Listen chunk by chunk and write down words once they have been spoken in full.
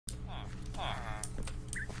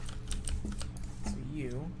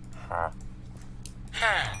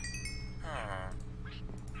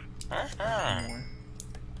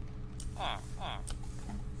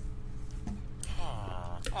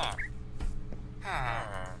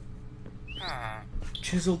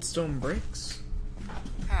Chiseled stone bricks.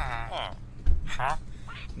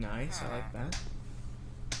 Nice, I like that.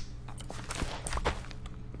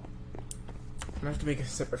 I'm gonna have to make a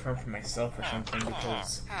separate farm for myself or something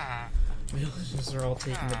because villagers are all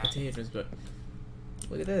taking the potatoes, but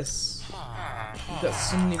look at this. We've got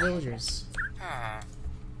so many villagers.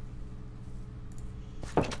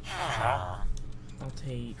 I'll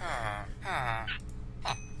take... yeah,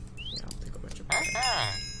 I'll take a bunch of bread.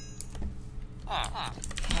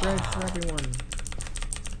 Bread for everyone.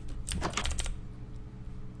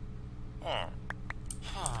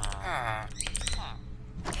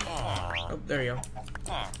 Oh, there you go.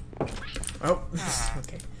 Oh,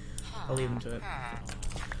 okay. I'll leave them to it.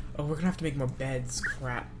 Oh, we're gonna have to make more beds.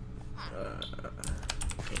 Crap.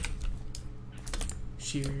 Okay.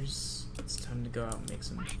 Shears. It's time to go out and make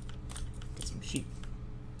some... get some sheep.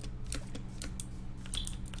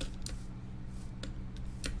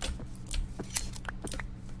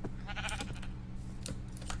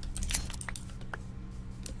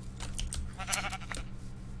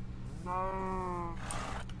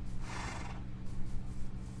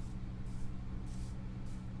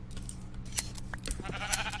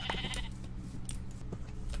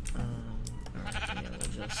 Alright, yeah, we'll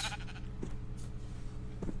just...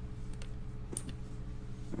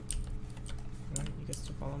 Alright, you guys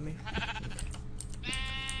still follow me?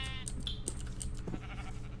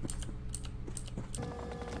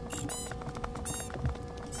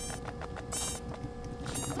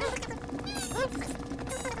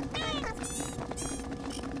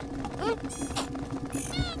 Okay.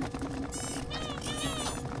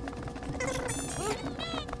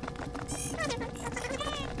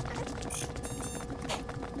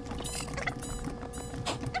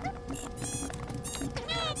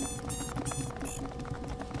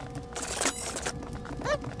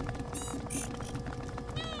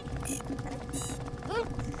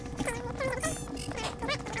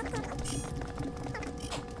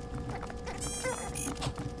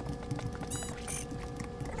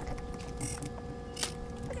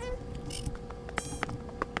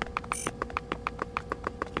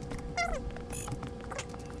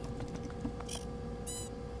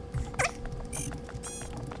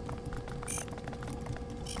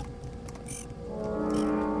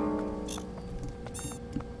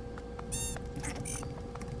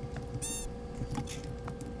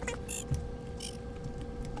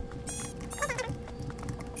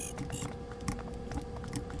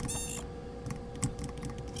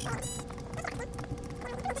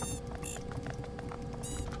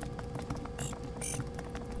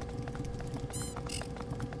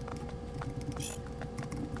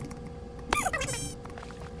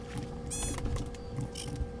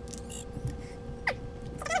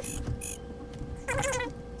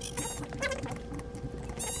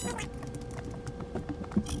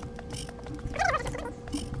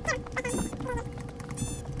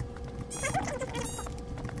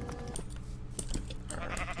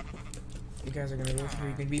 You guys are gonna go through,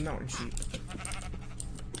 you can be mountain sheep.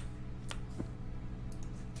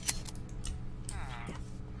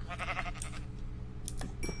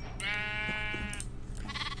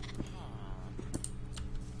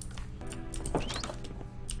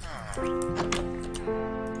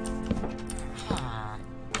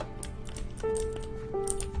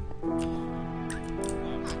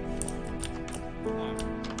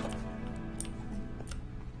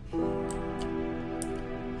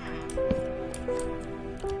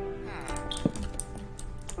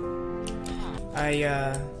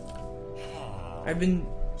 I've been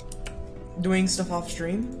doing stuff off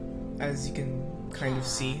stream, as you can kind of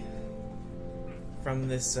see from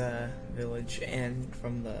this village and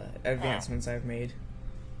from the advancements I've made.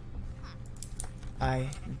 I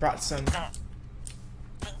brought some... Oh,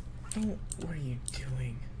 what are you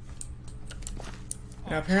doing?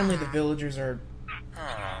 Now apparently the villagers are...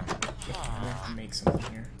 Okay, I'm gonna have to make something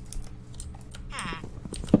here.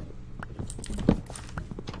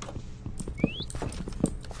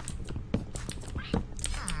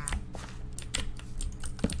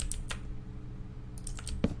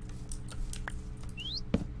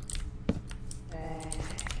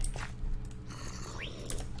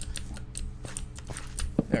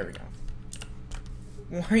 There we go.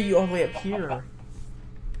 Why are you all the way up here?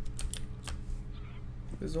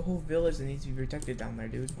 There's a whole village that needs to be protected down there,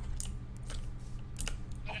 dude.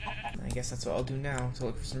 I guess that's what I'll do now, to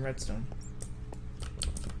look for some redstone.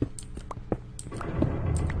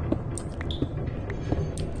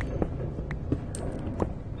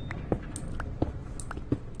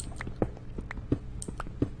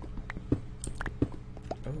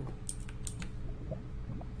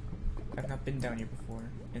 I've not been down here before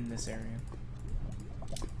in this area.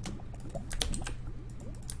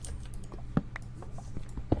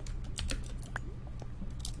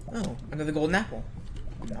 Oh, another golden apple.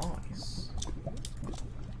 Nice.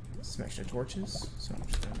 Some extra torches, so I'm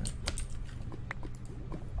just gonna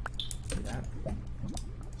do that.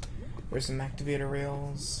 There's some activator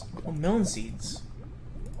rails. Oh, melon seeds.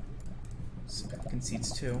 Some pumpkin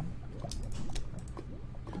seeds too.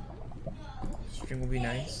 String will be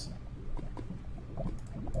nice.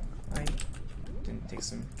 I didn't take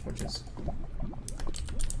some torches.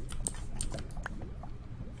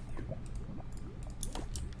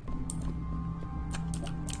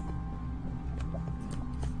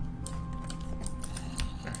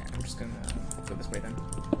 Alright, I'm just gonna go this way then.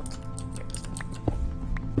 Yep.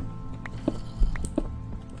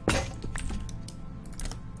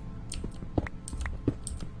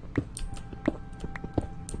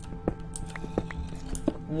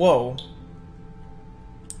 Whoa.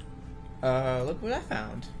 Look what I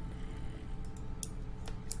found.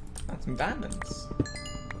 Found some diamonds.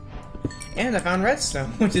 And I found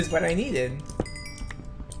redstone, which is what I needed.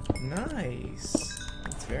 Nice.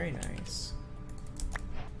 That's very nice.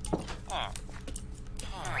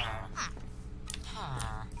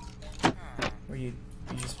 Were you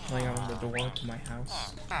just playing on the door to my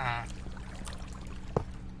house?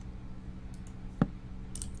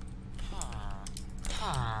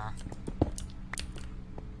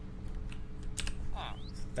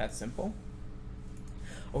 That simple?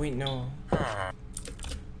 Oh wait, no.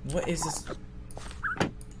 What is this?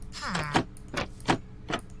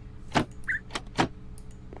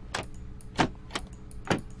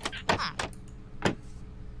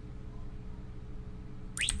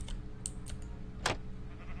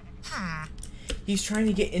 He's trying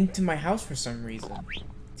to get into my house for some reason.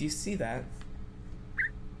 Do you see that?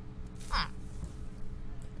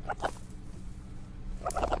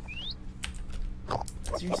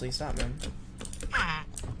 Seriously, stop, man.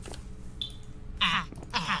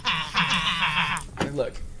 And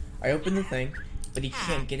look, I opened the thing, but he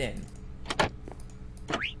can't get in.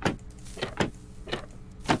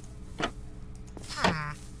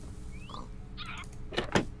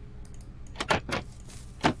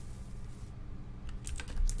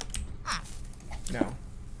 No.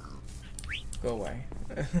 Go away.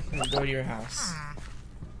 Go to your house.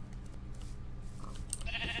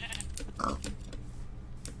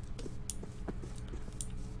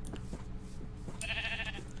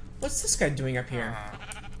 What's this guy doing up here?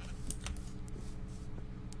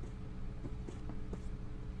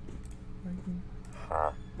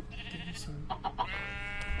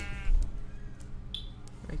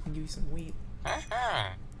 I can give you some wheat.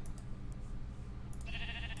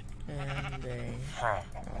 And a...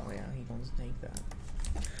 Oh yeah, he doesn't take that.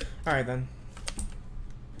 Alright then.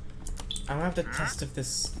 I'm gonna have to test if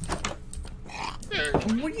this... What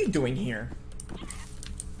are you doing here?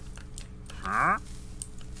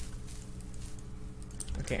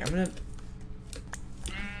 Okay, I'm gonna...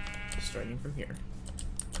 Starting from here.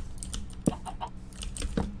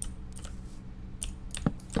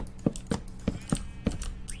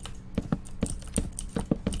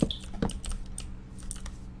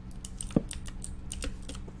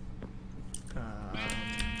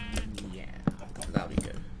 Yeah, that'll be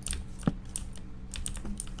good.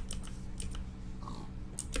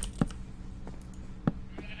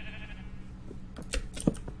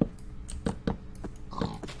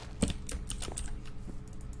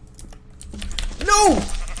 No!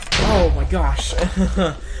 Oh my gosh.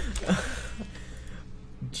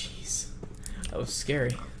 Jeez. That was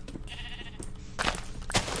scary.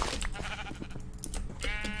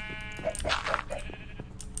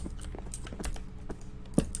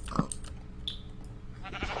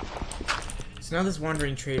 So now this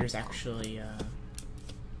wandering trader's actually,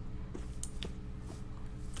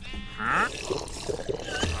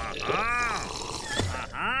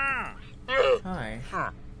 Hi.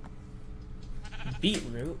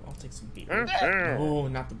 Beetroot? I'll take some beetroot. Oh,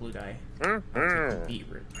 not the blue dye. I'll take the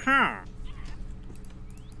beetroot. Now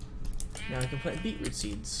I can plant beetroot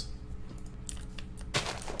seeds.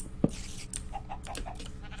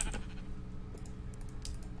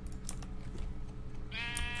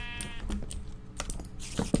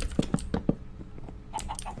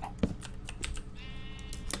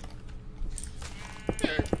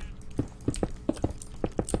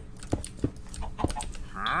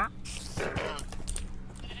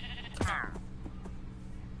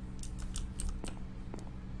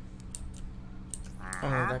 Oh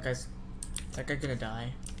no, that guy's gonna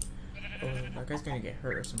die. Oh, that guy's gonna get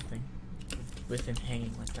hurt or something. With him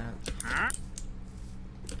hanging like that.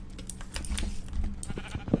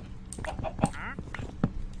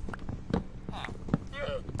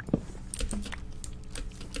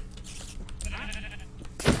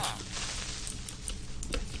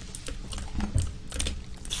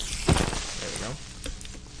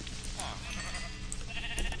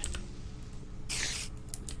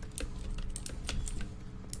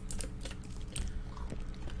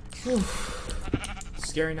 Whew.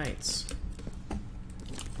 Scary nights.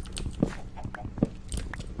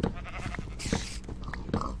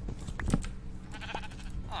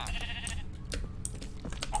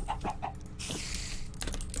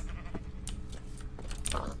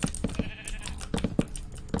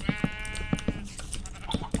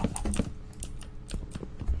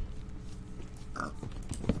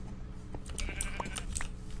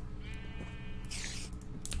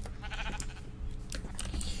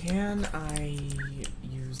 Can I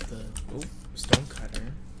use the stone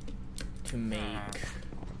cutter to make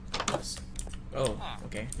this? Oh,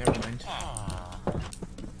 okay, never mind.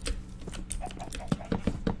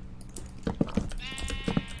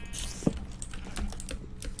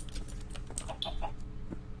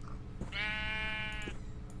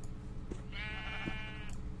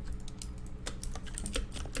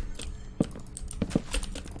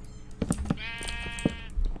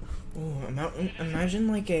 Imagine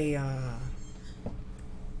like a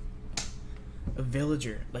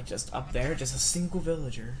villager, like just up there, just a single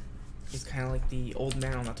villager. He's kind of like the old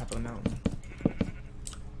man on the top of the mountain.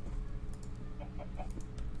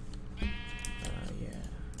 Yeah,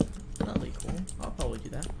 that'll be cool. I'll probably do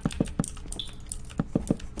that.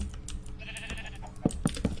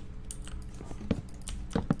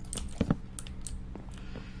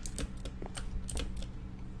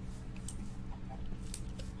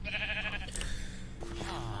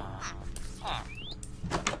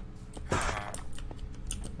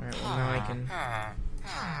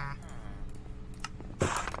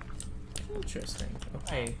 Interesting.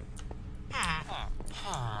 Okay.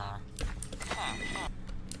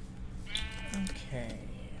 Okay.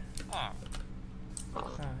 Hi.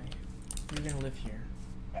 You're gonna live here.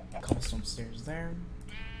 Cobblestone stairs there.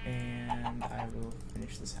 And I will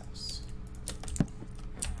finish this house.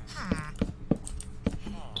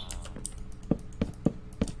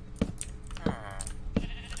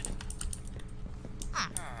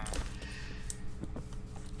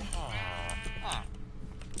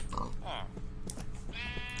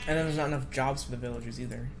 And then there's not enough jobs for the villagers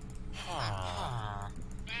either.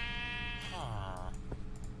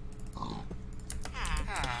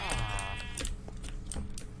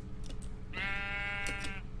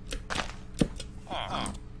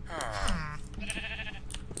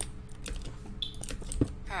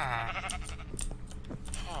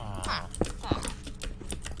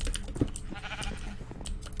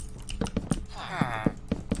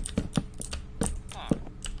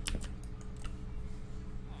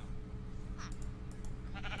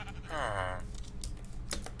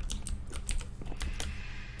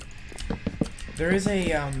 There is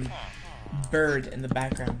a bird in the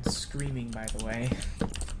background screaming, by the way.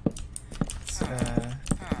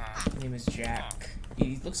 His name is Jack.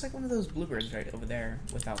 He looks like one of those bluebirds right over there,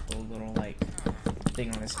 without the little, like, thing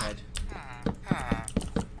on his head.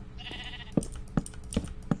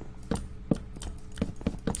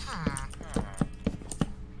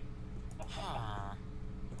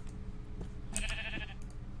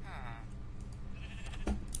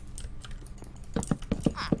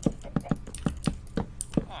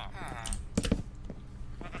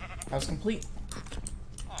 House complete.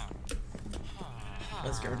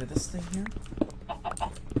 Let's get rid of this thing here.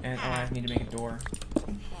 And oh, I need to make a door.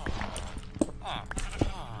 I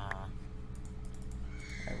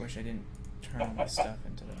wish I didn't turn all my stuff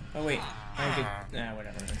into the. Oh wait, I could. Nah,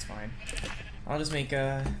 whatever. That's fine. I'll just make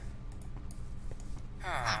a.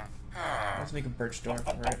 Let's make a birch door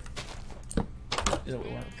for it. It'll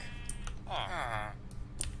work.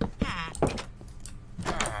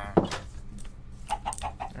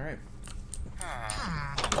 Alright.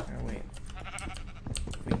 Oh, wait.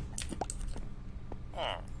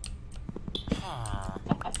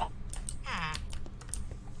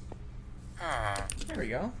 There we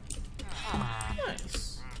go.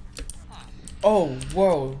 Nice. Oh,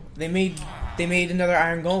 whoa. They made another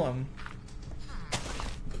iron golem.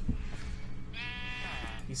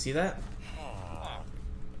 You see that?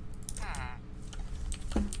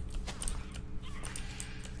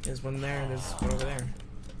 There's one there, there's one over there.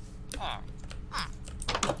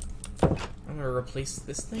 I'm gonna replace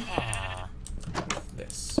this thing with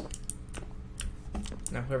this.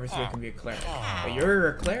 Now whoever's here can be a cleric. Oh, you're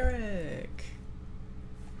a cleric!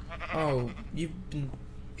 Oh,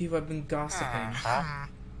 people have been gossiping.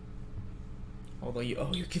 Although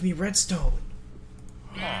you give me redstone!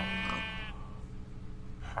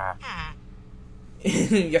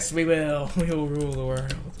 Yes, we will! We will rule the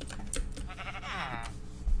world.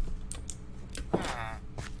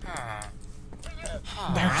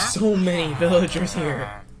 There are so many villagers here.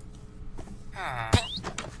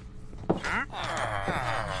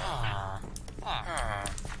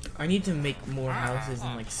 I need to make more houses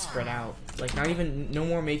and like spread out. Like no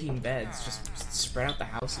more making beds, just spread out the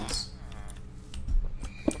houses.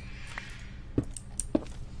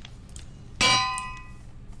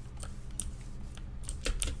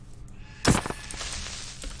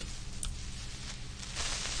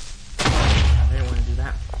 I didn't want to do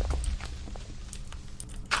that.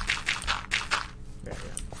 There we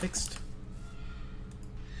go. Fixed.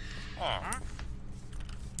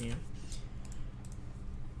 Yeah.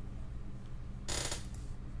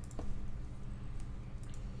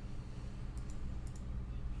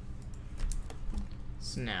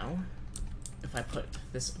 So now, if I put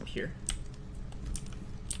this up here,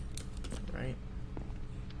 right?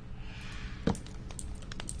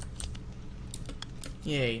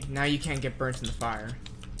 Yay, now you can't get burnt in the fire.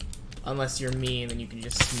 Unless you're me and then you can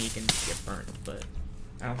just sneak and get burnt, but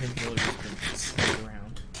I don't think villagers can sneak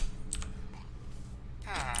around.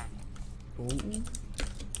 Ooh.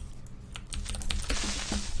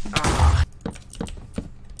 Ah.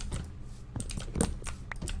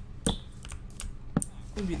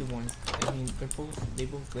 Would be the ones. I mean, they both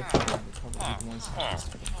live together. They're probably the ones that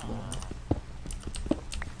just get flown.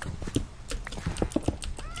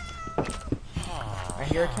 I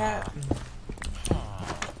hear a cat.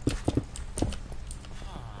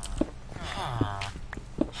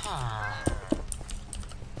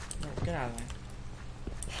 Get out of there.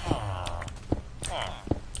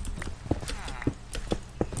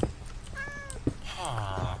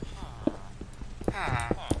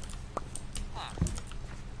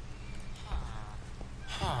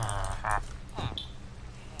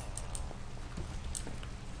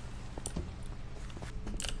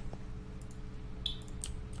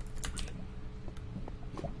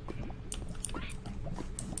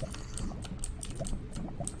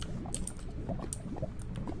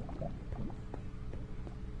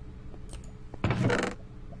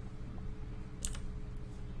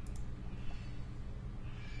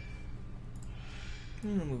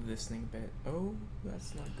 I'm gonna move this thing a bit. Oh,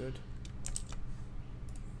 that's not good.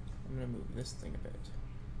 I'm gonna move this thing a bit.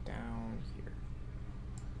 Down here.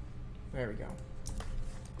 There we go.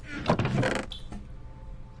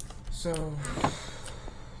 So, how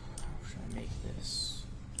should I make this?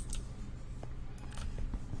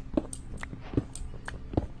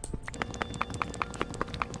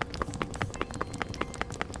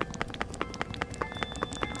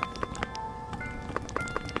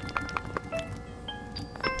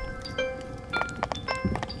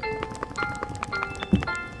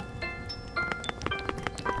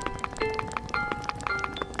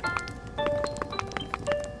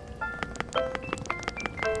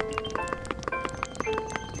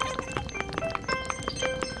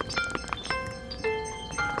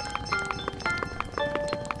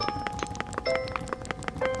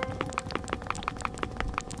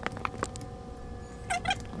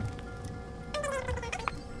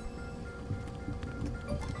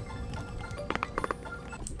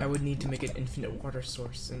 I would need to make an infinite water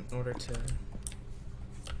source in order to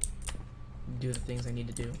do the things I need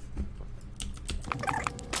to do.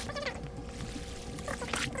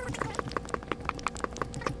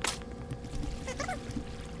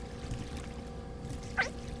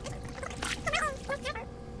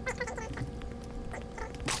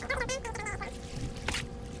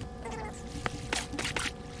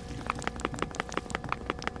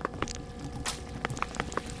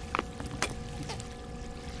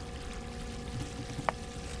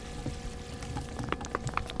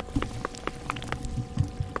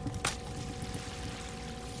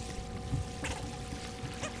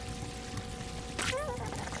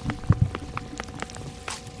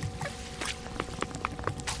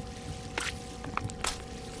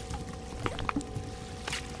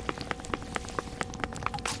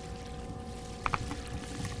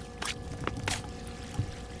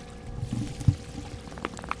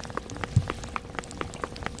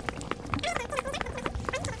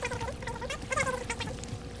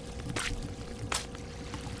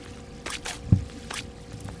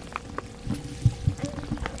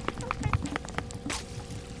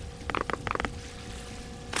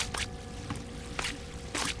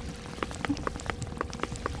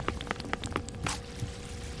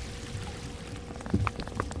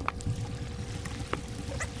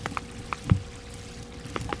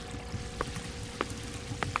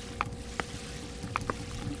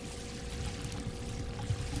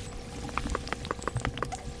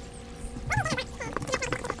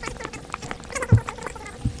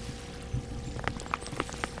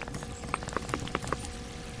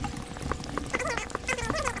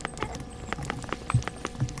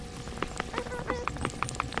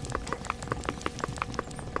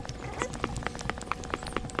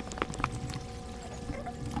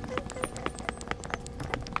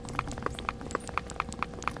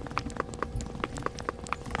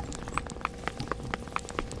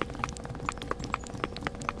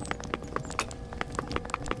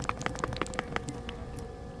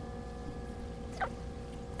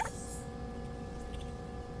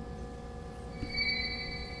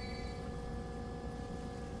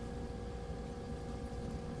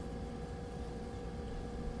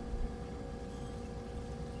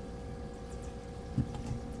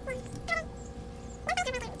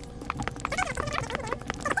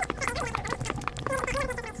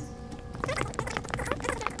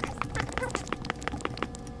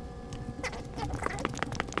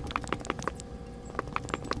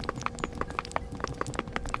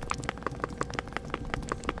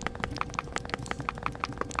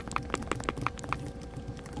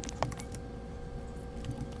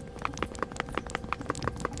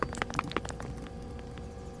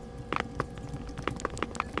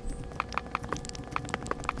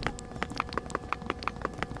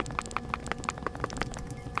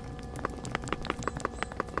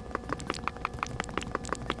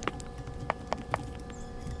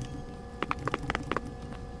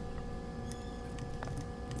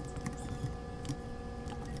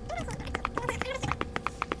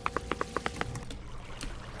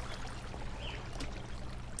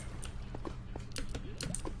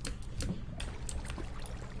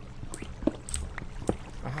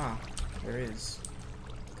 is.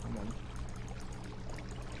 Come on.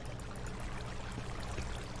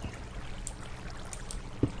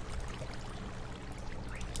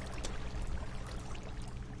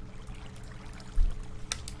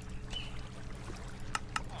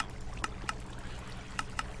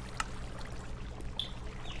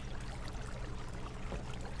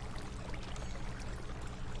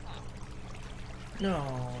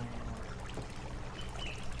 No.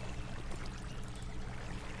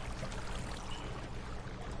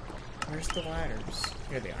 Where's the ladders?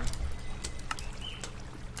 Here they are.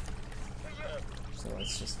 So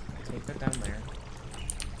let's just take that down there.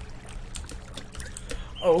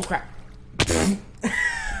 Oh crap.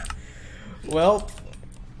 Well.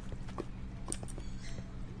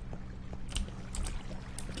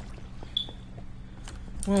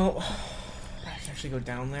 Well, I have to actually go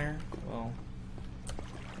down there. Well.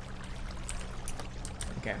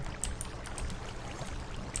 Okay.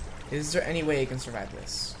 Is there any way I can survive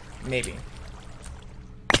this? Maybe.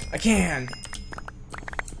 I can!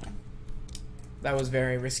 That was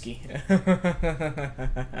very risky. And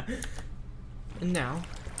now,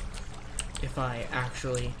 if I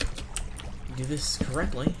actually do this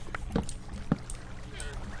correctly...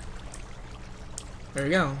 There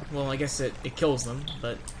we go. Well, I guess it kills them,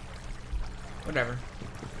 but... whatever.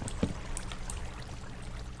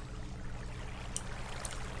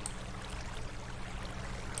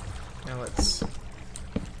 Now let's...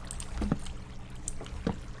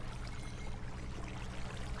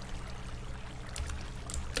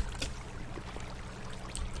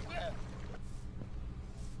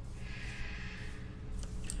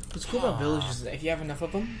 What's cool about villages is that if you have enough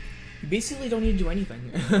of them, you basically don't need to do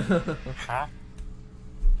anything. Huh?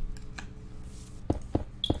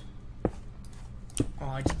 Oh,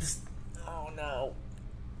 I did this... Oh no.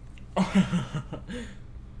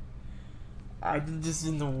 I did this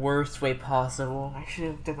in the worst way possible. I should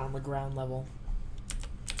have done it on the ground level.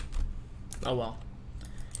 Oh well.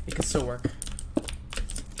 It could still work.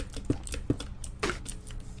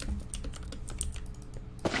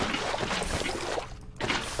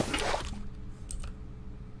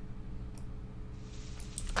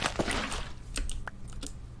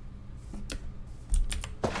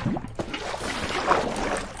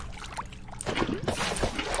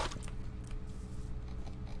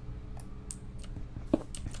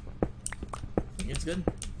 It's good.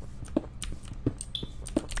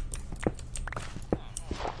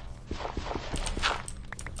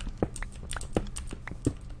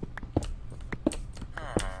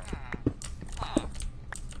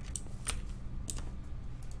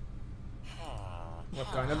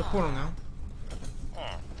 Look, got another portal now.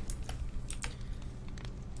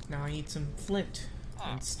 Now I need some flint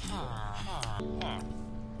and steel.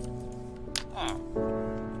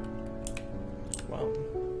 Well,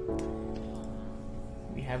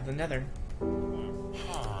 we have the nether.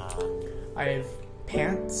 I have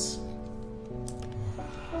pants.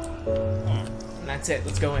 And that's it.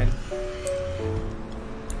 Let's go in.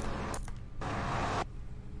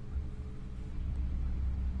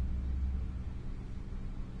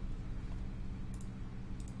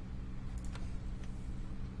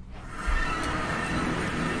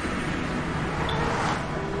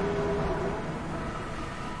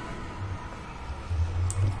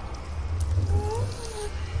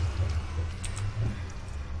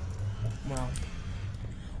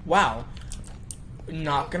 Wow.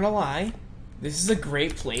 Not gonna lie, this is a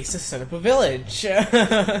great place to set up a village. Is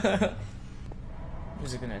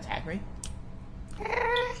it gonna attack me?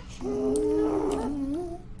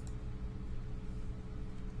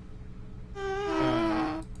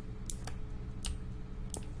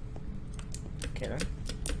 Okay then.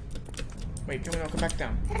 Wait, come on, come back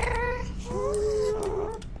down.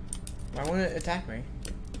 Why won't it attack me?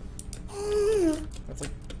 That's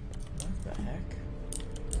like, what the heck?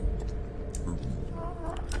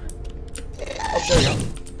 Oh, there we go.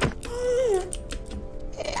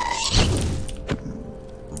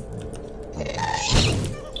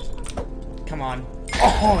 Come on.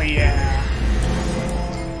 Oh, yeah.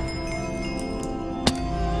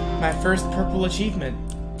 My first purple achievement.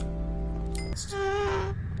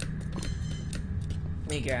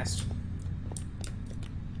 Me gassed.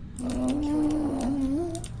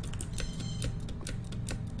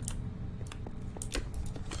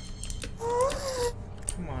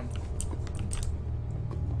 Come on.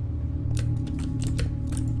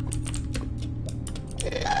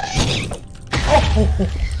 Oh!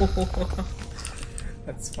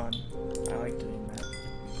 That's fun. I like doing that.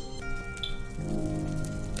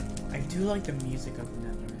 I do like the music of the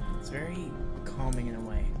Nether. It's very calming in a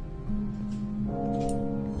way.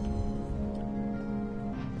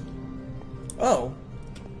 Oh.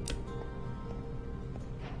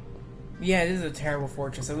 Yeah, it is a terrible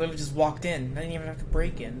fortress. I literally just walked in. I didn't even have to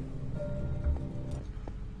break in.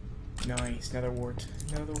 Nice. Another wart.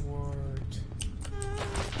 Another wart.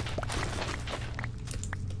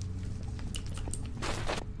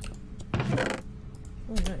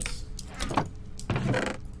 Oh, nice.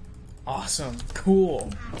 Awesome.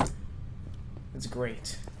 Cool. That's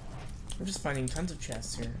great. We're just finding tons of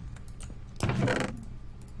chests here.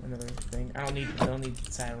 Another thing. I don't need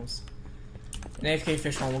saddles. An AFK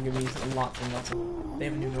fishman will give me lots and lots of. They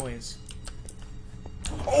have a new noise.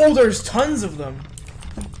 Oh, there's tons of them.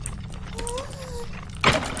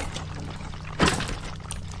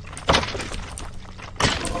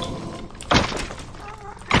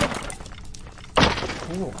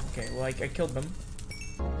 Cool. Okay, well, I killed them.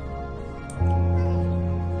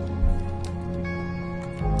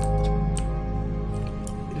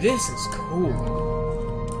 This is cool.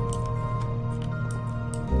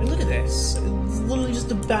 I mean, look at this. It's literally just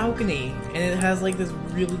a balcony, and it has like this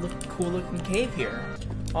really cool looking cave here.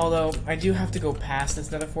 Although I do have to go past this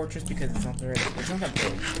nether fortress because it's not that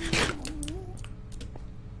big.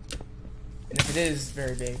 And if it is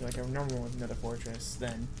very big, like a normal nether fortress,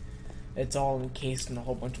 then it's all encased in a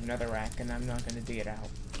whole bunch of netherrack, and I'm not gonna dig it out.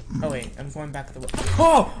 Oh wait, I'm going back the way.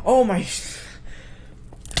 Oh! Oh my!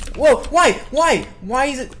 Whoa! Why? Why? Why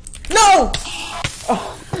is it? No!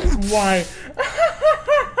 Oh, why?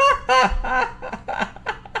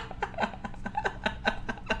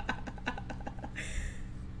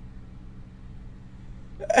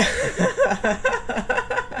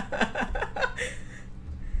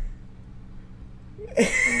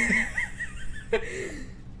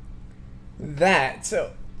 That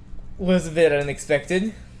was a bit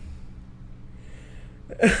unexpected.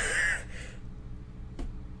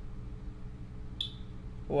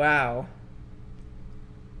 Wow.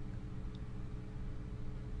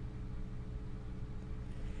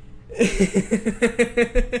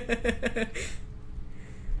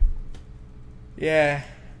 Yeah.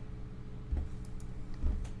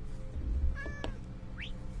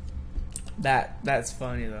 That's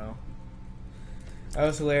funny though. That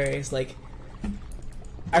was hilarious. Like,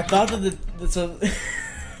 I thought that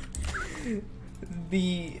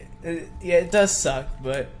yeah, it does suck,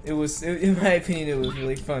 but in my opinion, it was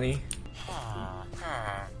really funny.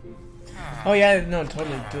 Oh yeah, no,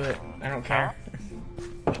 totally do it. I don't care.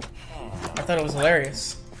 I thought it was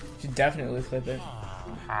hilarious. You should definitely clip it.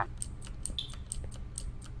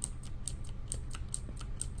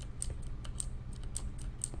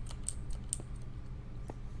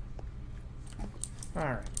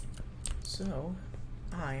 Alright. So,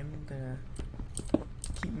 I'm gonna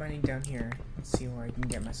keep mining down here and see where I can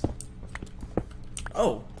get myself.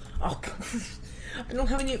 Oh! Oh, I don't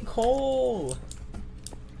have any coal!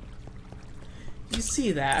 You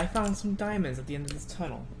see that? I found some diamonds at the end of this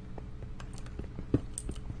tunnel.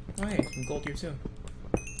 Oh hey, some gold here too.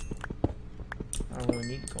 I don't really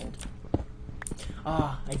need gold.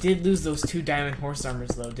 Ah, I did lose those 2 diamond horse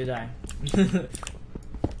armors though, did I?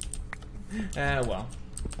 Well.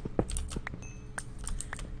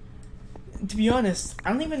 To be honest,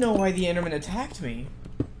 I don't even know why the Endermen attacked me.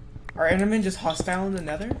 Are Endermen just hostile in the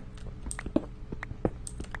Nether?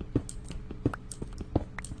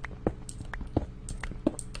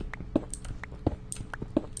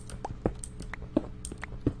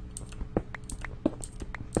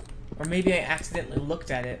 Or maybe I accidentally looked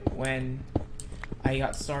at it when I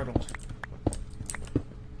got startled.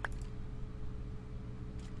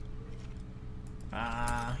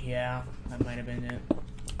 Ah, yeah, that might have been it.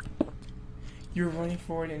 You were running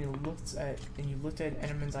forward and you looked at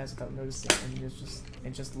Enderman's eyes without noticing, and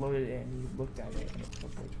it just loaded it and you looked at it and it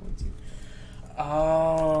looked right towards you.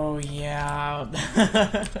 Oh yeah.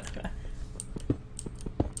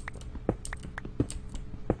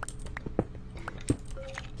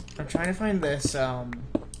 I'm trying to find this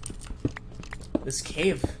this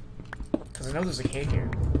cave, because I know there's a cave here.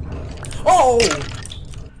 Oh!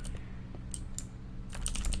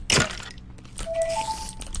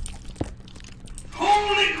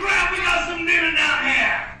 Holy crap, we got some dinner down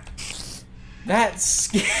here! That's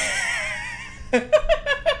scary.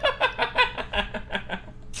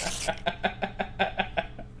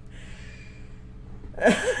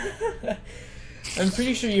 I'm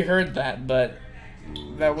pretty sure you heard that, but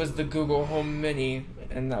that was the Google Home Mini,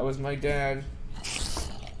 and that was my dad.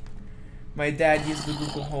 My dad used the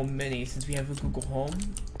Google Home Mini since we have a Google Home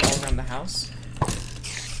all around the house.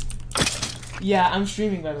 Yeah, I'm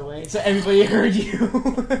streaming, by the way, so everybody heard you.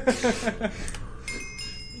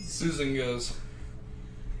 Susan goes,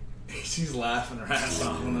 she's laughing her ass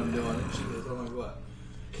off when I'm doing it. She goes, oh my god.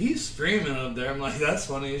 He's screaming up there. I'm like, that's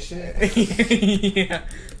funny as shit. Yeah.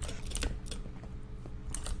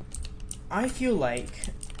 I feel like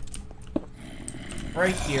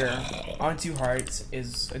right here on Two Hearts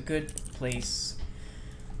is a good place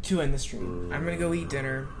to end the stream. I'm gonna go eat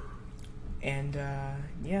dinner, and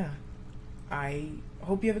yeah, I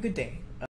hope you have a good day.